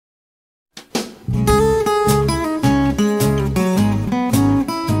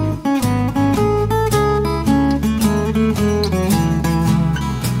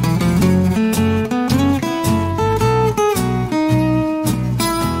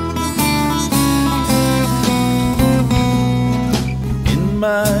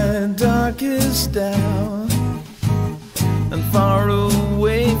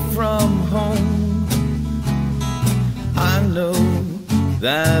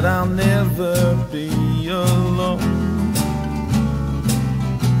that I'll never be alone.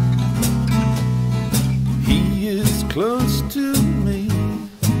 He is close to me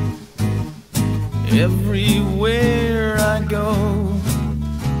everywhere I go.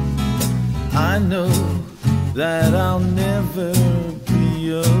 I know that I'll never be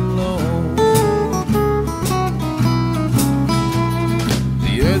alone.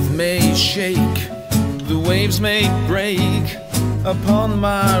 The earth may shake, the waves may break upon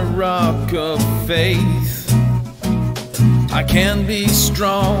my rock of faith. I can be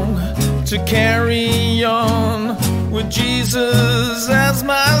strong to carry on with Jesus as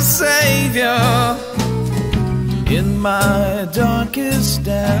my Savior. In my darkest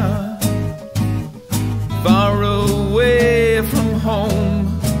hour, far away from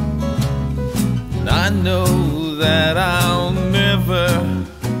home, and I know that I'll never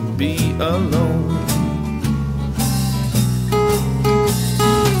be alone.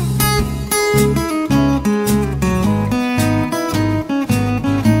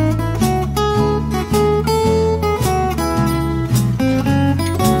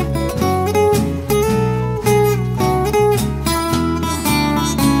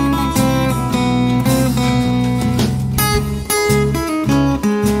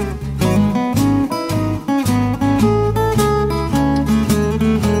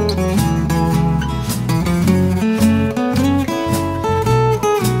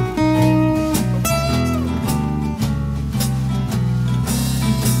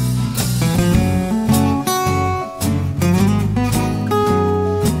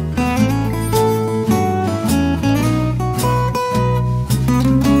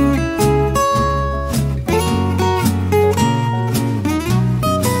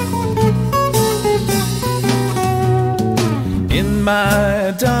 In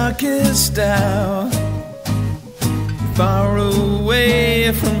my darkest hour, far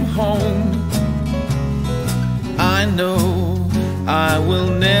away from home, I know I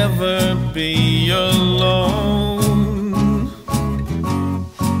will never be alone.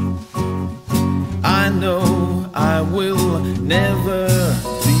 I know I will never